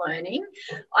hopefully learning.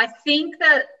 I think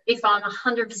that if I'm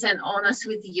 100% honest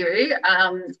with you,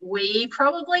 we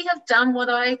probably have done what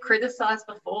I criticised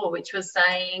before, which was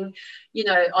saying,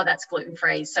 that's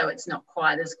gluten-free, so it's not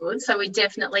quite as good. So we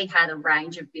definitely had a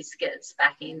range of biscuits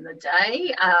back in the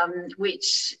day,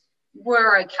 which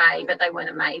were okay, but they weren't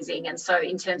amazing. And so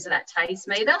in terms of that taste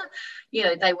meter,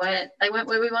 they weren't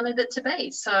where we wanted it to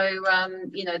be. So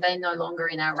they're no longer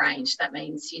in our range. That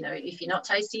means, if you're not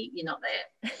tasty, you're not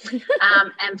there.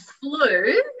 And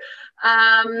flu,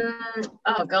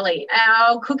 oh golly,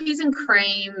 our cookies and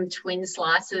cream twin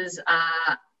slices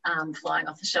are flying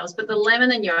off the shelves, but the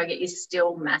lemon and yogurt is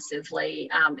still massively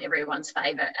everyone's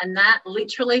favourite, and that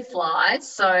literally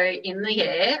flies in the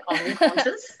air on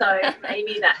Qantas. So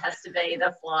maybe that has to be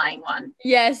the flying one.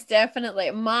 Yes,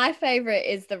 definitely. My favourite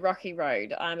is the Rocky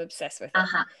Road. I'm obsessed with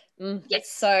it.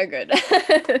 Yes, so good.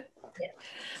 Yeah.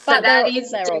 So they're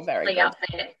all very good. Up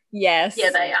there. Yes, yeah,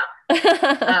 they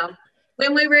are.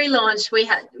 When we relaunched, we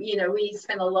had, we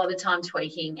spent a lot of time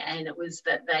tweaking, and it was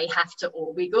that they have to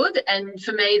all be good. And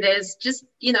for me, there's just,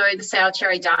 the sour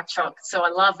cherry dark choc. So I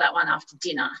love that one after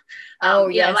dinner.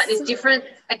 Yes. Like there's different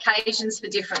occasions for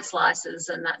different slices,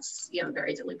 and that's,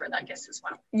 very deliberate, I guess, as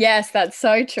well. Yes, that's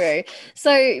so true.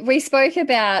 So we spoke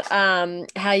about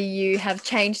how you have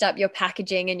changed up your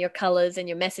packaging and your colours and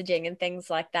your messaging and things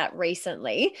like that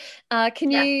recently. Can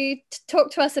you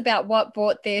talk to us about what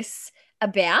brought this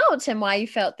about and why you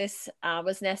felt this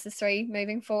was necessary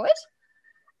moving forward?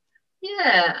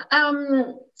 Yeah.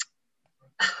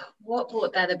 What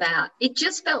brought that about? It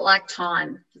just felt like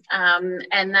time. And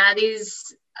that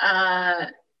is,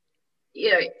 again,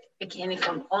 if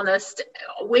I'm honest,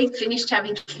 we finished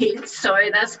having kids, so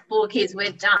that's 4 kids,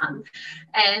 we're done.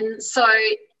 And so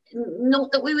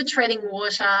not that we were treading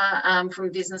water from a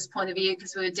business point of view,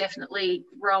 because we were definitely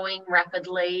growing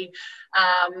rapidly.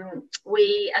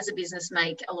 We, as a business,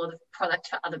 make a lot of product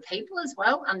for other people as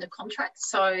well under contract.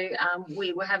 So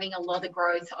we were having a lot of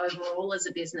growth overall as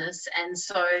a business. And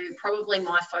so probably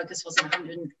my focus wasn't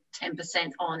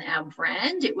 110% on our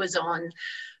brand. It was on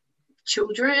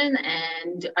children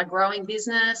and a growing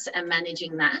business and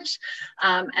managing that.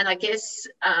 And I guess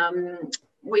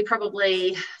we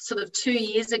probably sort of 2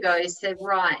 years ago said,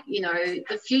 right,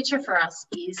 the future for us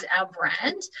is our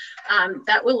brand.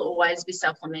 That will always be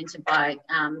supplemented by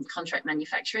contract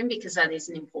manufacturing, because that is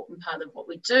an important part of what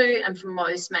we do. And for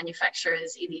most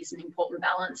manufacturers, it is an important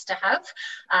balance to have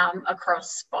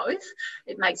across both.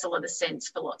 It makes a lot of sense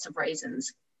for lots of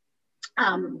reasons.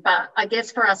 But I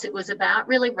guess for us, it was about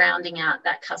really rounding out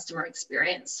that customer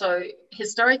experience. So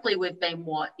historically, we've been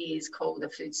what is called a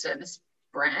food service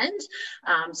brand.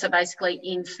 So basically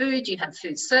in food, you have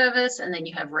food service and then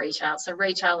you have retail. So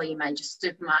retail are your major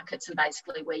supermarkets and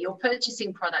basically where you're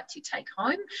purchasing product you take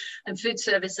home. And food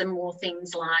service are more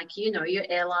things like, your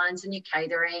airlines and your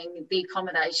catering, the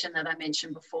accommodation that I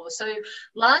mentioned before. So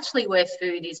largely where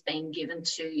food is being given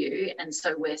to you, and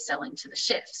so we're selling to the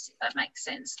chefs, if that makes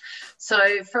sense.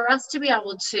 So for us to be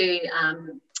able to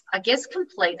I guess,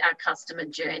 complete our customer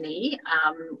journey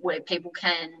where people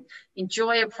can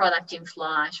enjoy a product in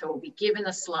flight or be given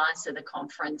a slice at a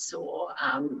conference or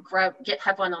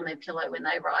have one on their pillow when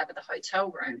they arrive at the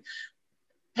hotel room.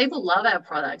 People love our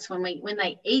products. When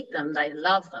they eat them, they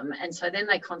love them. And so then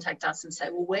they contact us and say,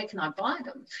 well, where can I buy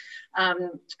them?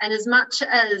 And as much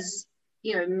as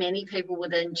many people will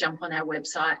then jump on our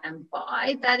website and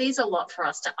buy, that is a lot for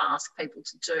us to ask people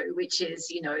to do, which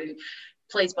is,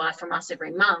 please buy from us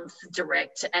every month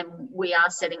direct. And we are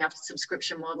setting up a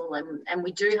subscription model and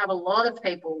we do have a lot of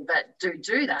people that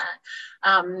do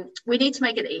that. We need to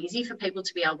make it easy for people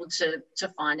to be able to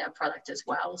find our product as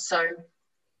well. So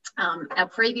our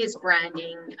previous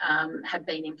branding had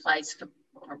been in place for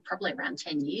probably around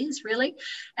 10 years really,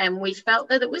 and we felt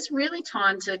that it was really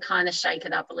time to kind of shake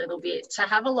it up a little bit, to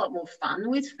have a lot more fun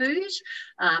with food.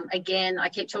 Again, I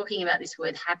keep talking about this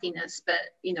word happiness, but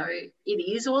it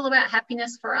is all about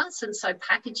happiness for us, and so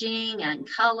packaging and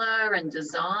color and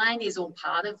design is all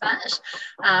part of that.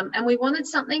 And we wanted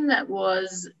something that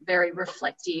was very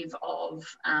reflective of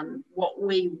what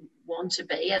we want to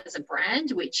be as a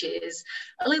brand, which is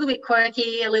a little bit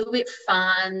quirky, a little bit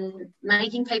fun,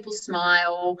 making people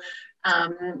smile,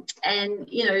 and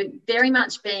very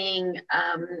much being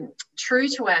true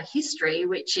to our history,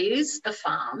 which is the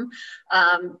farm,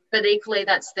 but equally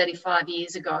that's 35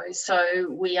 years ago. So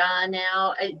we are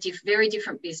now a very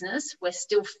different business. We're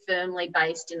still firmly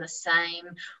based in the same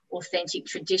authentic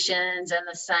traditions and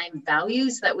the same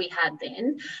values that we had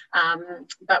then,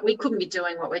 but we couldn't be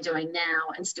doing what we're doing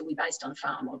now and still be based on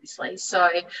farm, obviously. So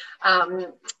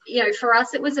for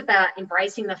us it was about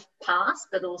embracing the past,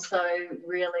 but also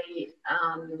really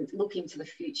looking to the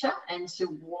future and to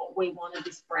what we wanted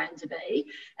this brand to be.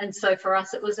 And so for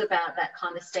us it was about that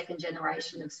kind of second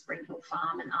generation of Spring Hill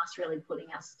Farm and us really putting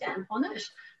our stamp on it.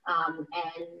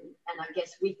 And I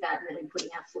guess with that, really putting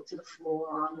our foot to the floor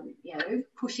on,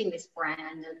 pushing this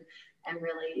brand and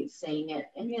really seeing it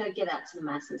and, get out to the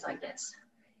masses, I guess.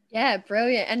 Yeah,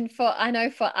 brilliant. And I know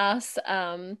for us,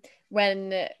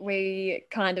 when we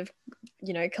kind of,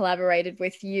 collaborated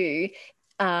with you,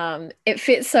 it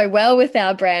fits so well with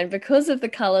our brand because of the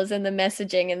colors and the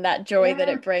messaging and that joy that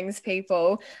it brings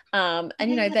people. And,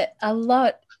 that a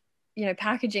lot,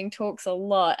 packaging talks a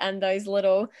lot, and those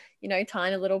little,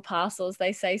 tiny little parcels,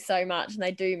 they say so much and they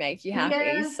do make you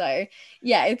happy. So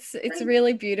yeah, it's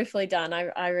really beautifully done.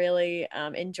 I really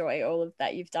enjoy all of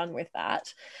that you've done with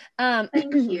that.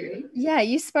 Thank you. Yeah,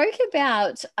 you spoke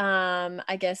about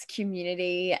I guess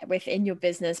community within your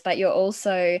business, but you're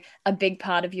also a big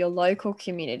part of your local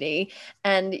community,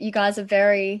 and you guys are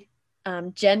very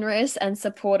generous and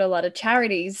support a lot of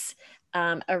charities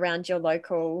around your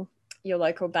local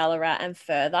Ballarat and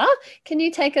further. Can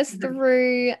you take us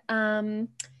through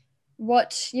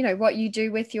what you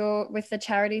do with the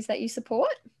charities that you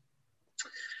support?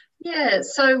 Yeah,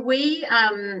 so we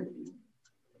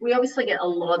obviously get a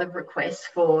lot of requests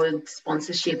for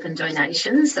sponsorship and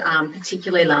donations.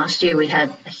 Particularly last year we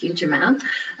had a huge amount.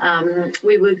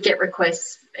 We would get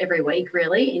requests every week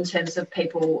really in terms of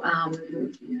people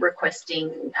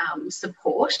requesting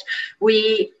support.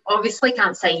 We obviously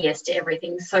can't say yes to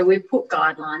everything, so we put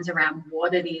guidelines around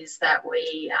what it is that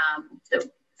we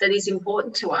that is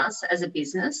important to us as a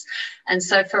business. And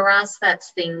so for us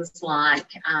that's things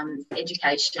like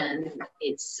education,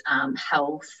 it's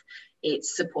health,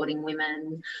 it's supporting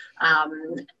women,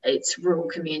 it's rural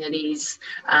communities.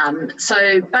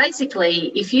 So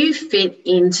basically, if you fit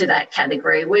into that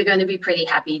category, we're going to be pretty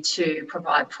happy to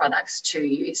provide products to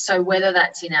you. So whether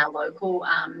that's in our local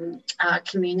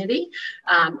community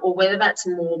or whether that's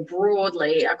more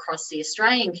broadly across the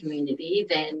Australian community,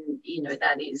 then,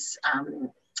 that is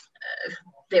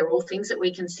they're all things that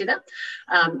we consider.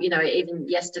 Even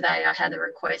yesterday I had a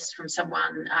request from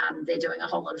someone. They're doing a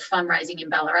whole lot of fundraising in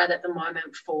Ballarat at the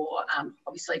moment for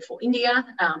obviously for India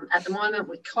at the moment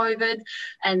with COVID.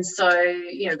 And so,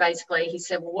 basically he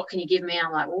said, well, what can you give me?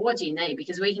 I'm like, well, what do you need?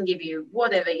 Because we can give you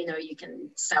whatever, you can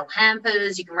sell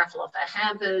hampers, you can raffle off our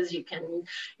hampers, you can,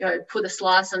 put a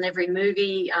slice on every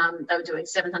movie. They were doing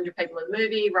 700 people in the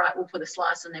movie, right? We'll put a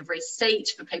slice on every seat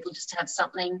for people just to have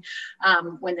something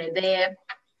when they're there.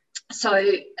 So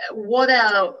what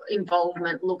our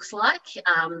involvement looks like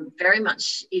very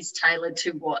much is tailored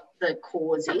to what the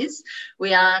cause is.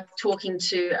 We are talking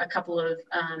to a couple of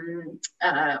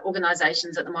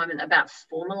organisations at the moment about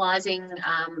formalising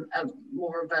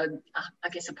more of a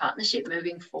partnership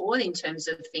moving forward in terms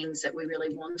of things that we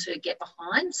really want to get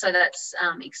behind. So that's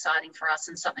exciting for us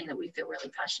and something that we feel really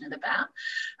passionate about.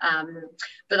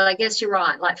 But I guess you're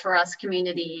right, like for us,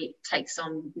 community takes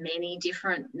on many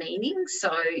different meanings.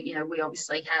 So, we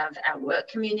obviously have our work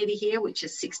community here, which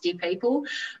is 60 people.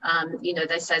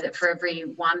 They say that for every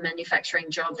one manufacturing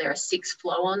job, there are 6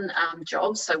 flow-on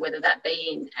jobs. So whether that be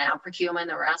in our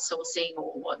procurement or our sourcing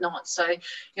or whatnot. So,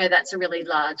 that's a really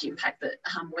large impact that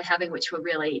we're having, which we're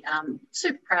really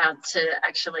super proud to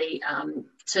actually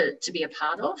to be a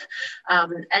part of.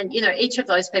 And each of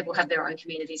those people have their own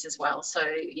communities as well. So,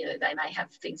 they may have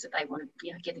things that they want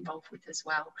to get involved with as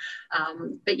well.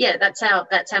 But yeah, that's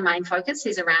our main focus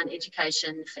is around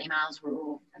education, females,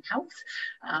 rural and health.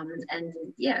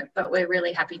 But we're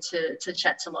really happy to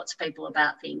chat to lots of people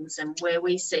about things, and where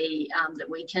we see that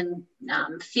we can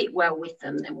fit well with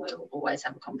them, then we'll always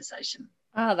have a conversation.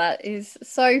 Oh, that is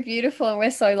so beautiful, and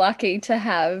we're so lucky to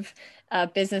have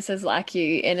businesses like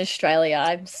you in Australia.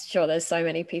 I'm sure there's so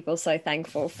many people so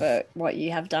thankful for what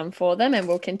you have done for them and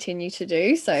will continue to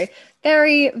do. So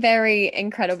very, very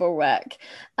incredible work.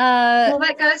 Well,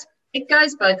 it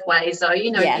goes both ways though.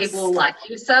 Yes. People like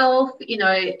yourself,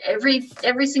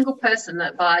 every single person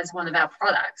that buys one of our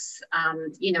products,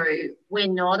 we're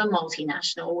not a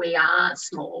multinational, we are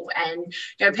small. And,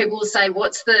 people will say,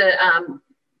 what's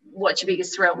your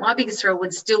biggest thrill? My biggest thrill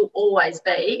would still always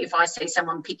be if I see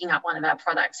someone picking up one of our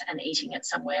products and eating it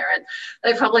somewhere, and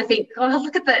they probably think, oh,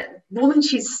 look at that woman,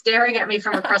 she's staring at me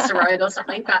from across the road or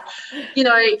something. But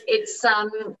it's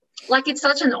it's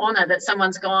such an honor that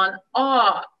someone's gone,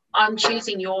 oh, I'm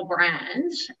choosing your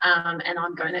brand and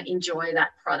I'm going to enjoy that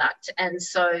product. And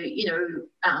so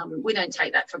we don't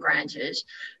take that for granted.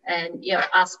 And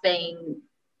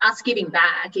us giving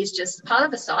back is just part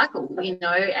of a cycle,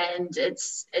 and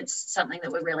it's something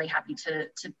that we're really happy to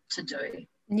do.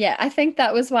 Yeah, I think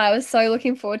that was why I was so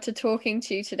looking forward to talking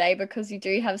to you today, because you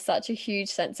do have such a huge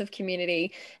sense of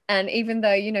community. And even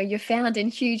though, you're found in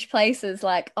huge places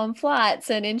like on flights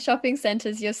and in shopping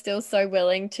centres, you're still so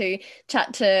willing to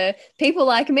chat to people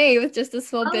like me with just a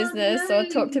small business or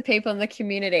talk to people in the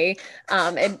community.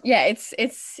 You're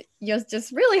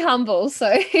just really humble.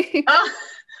 So.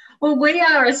 Well, we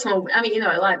are a small, we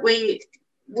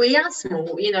are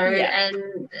small,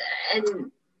 and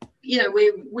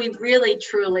we really,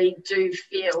 truly do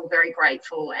feel very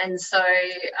grateful. And so,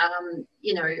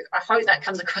 I hope that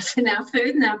comes across in our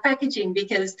food and our packaging,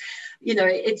 because,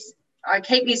 I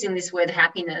keep using this word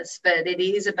happiness, but it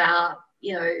is about,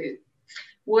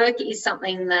 work is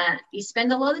something that you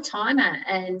spend a lot of time at.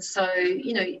 And so,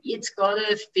 it's got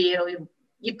to feel,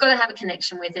 you've got to have a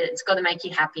connection with it. It's got to make you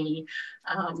happy.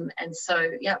 And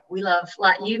so, yeah, we love,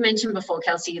 like you mentioned before,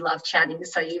 Kelsey, you love chatting.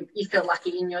 So you feel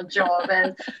lucky in your job.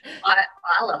 And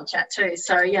I love chat too.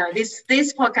 So,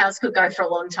 this podcast could go for a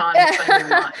long time.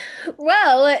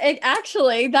 Well,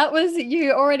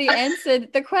 you already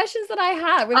answered the questions that I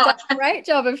had. We've done a great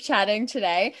job of chatting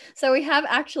today. So we have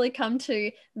actually come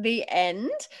to the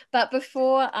end. But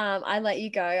before I let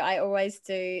you go, I always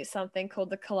do something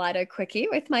called the Kaleido Quickie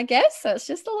with my guests. So it's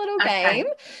just a little game.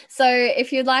 So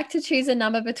if you'd like to choose a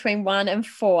number between 1 and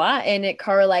 4, and it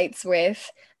correlates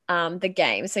with the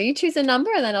game. So you choose a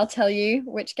number and then I'll tell you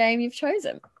which game you've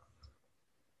chosen.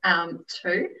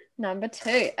 2. Number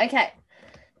 2. Okay.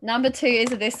 Number 2 is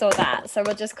this or that. So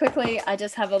I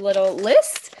just have a little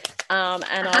list and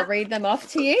I'll read them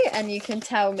off to you, and you can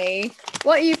tell me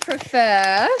what you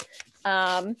prefer,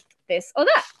 this or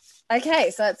that.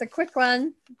 Okay, so it's a quick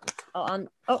one.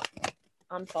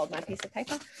 Unfold my piece of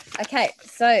paper. Okay,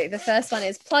 so the first one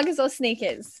is pluggers or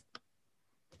sneakers?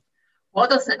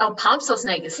 Pumps or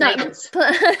sneakers? Sneakers.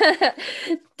 No.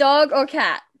 Dog or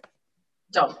cat?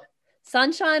 Dog.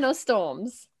 Sunshine or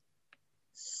storms?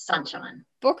 Sunshine.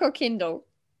 Book or Kindle?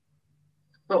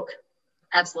 Book.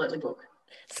 Absolutely book.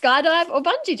 Skydive or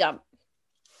bungee jump?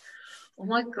 Oh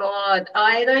my God,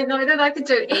 I don't know that I could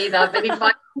do either, but if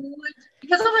I could,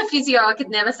 because I'm a physio, I could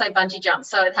never say bungee jump,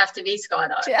 so it'd have to be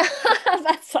skydive. Yeah,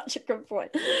 that's such a good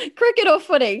point. Cricket or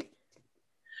footy?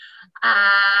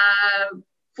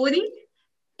 Footy.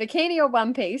 Bikini or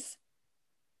one piece?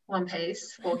 One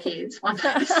piece. 4 kids. One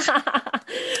piece.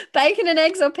 Bacon and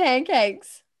eggs or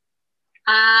pancakes?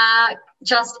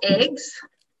 Just eggs.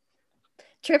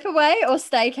 Trip away or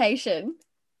staycation?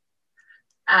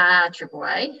 Trip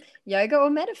away. Yoga or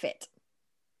MetaFit?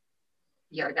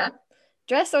 Yoga.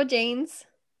 Dress or jeans?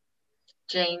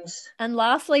 Jeans. And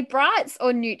lastly, brights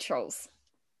or neutrals?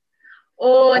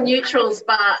 Or neutrals,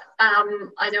 but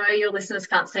I know your listeners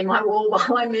can't see my wall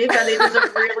behind me, but it was a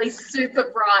really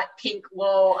super bright pink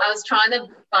wall. I was trying to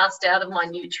bust out of my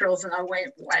neutrals and I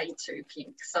went way too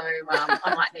pink. So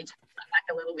I might need to put that back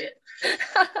a little bit.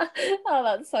 Oh,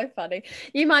 that's so funny.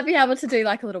 You might be able to do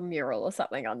like a little mural or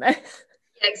something on there.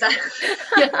 Yeah, exactly.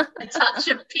 Yeah, a touch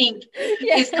of pink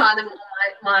is kind of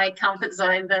my comfort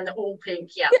zone than all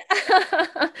pink. Yeah.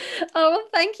 Oh, well,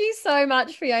 thank you so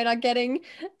much, Fiona. Getting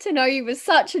to know you was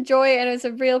such a joy and it was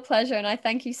a real pleasure. And I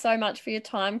thank you so much for your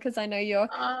time because I know you're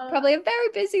probably a very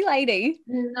busy lady.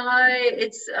 No,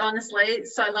 it's honestly,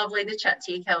 it's so lovely to chat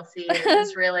to you, Kelsey.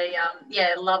 It's really,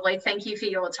 lovely. Thank you for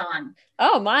your time.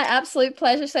 Oh, my absolute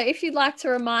pleasure. So if you'd like to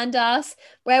remind us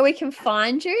where we can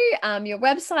find you, your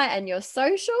website and your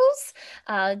socials,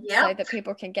 so that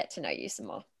people can get to know you some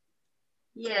more.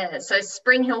 Yeah, so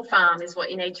Spring Hill Farm is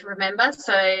what you need to remember.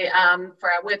 So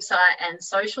for our website and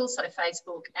socials, so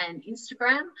Facebook and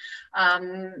Instagram.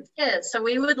 So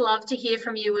we would love to hear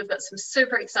from you. We've got some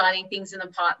super exciting things in the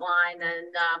pipeline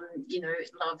and,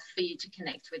 love for you to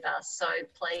connect with us. So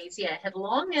please, head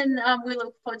along and we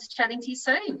look forward to chatting to you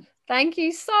soon. Thank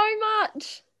you so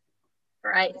much.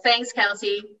 Great. Thanks,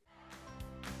 Kelsey.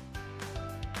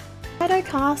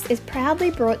 KaleidoCast is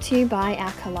proudly brought to you by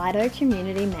our Kaleido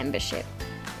community membership.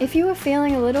 If you are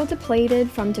feeling a little depleted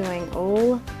from doing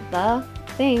all the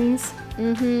things,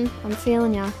 I'm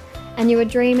feeling ya, and you are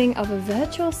dreaming of a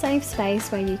virtual safe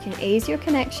space where you can ease your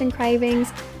connection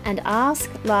cravings and ask,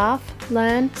 laugh,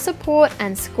 learn, support,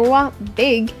 and score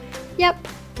big, yep,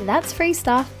 that's free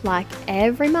stuff like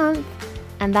every month,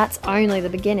 and that's only the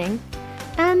beginning.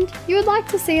 And you would like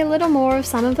to see a little more of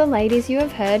some of the ladies you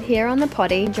have heard here on the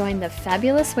potty, join the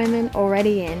fabulous women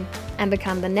already in and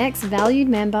become the next valued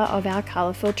member of our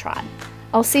colourful tribe.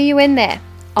 I'll see you in there.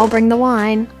 I'll bring the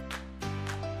wine.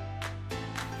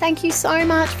 Thank you so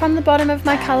much from the bottom of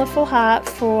my colourful heart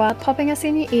for popping us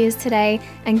in your ears today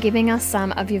and giving us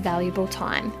some of your valuable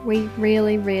time. We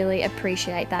really, really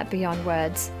appreciate that beyond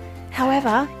words.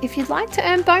 However, if you'd like to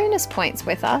earn bonus points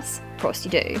with us, of course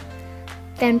you do,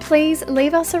 then please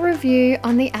leave us a review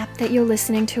on the app that you're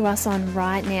listening to us on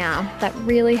right now. That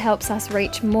really helps us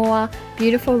reach more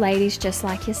beautiful ladies just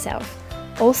like yourself.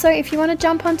 Also, if you want to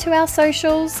jump onto our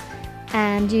socials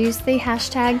and use the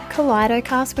hashtag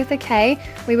KaleidoCast with a K,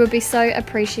 we would be so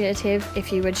appreciative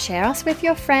if you would share us with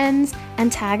your friends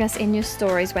and tag us in your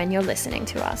stories when you're listening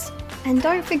to us. And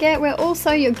don't forget, we're also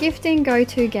your gifting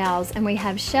go-to gals, and we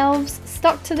have shelves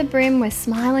stocked to the brim with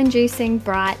smile-inducing,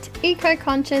 bright,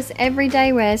 eco-conscious,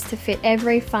 everyday wears to fit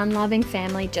every fun-loving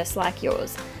family just like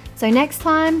yours. So next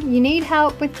time you need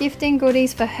help with gifting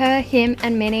goodies for her, him,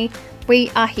 and Minnie,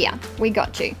 we are here. We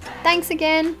got you. Thanks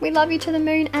again. We love you to the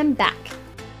moon and back.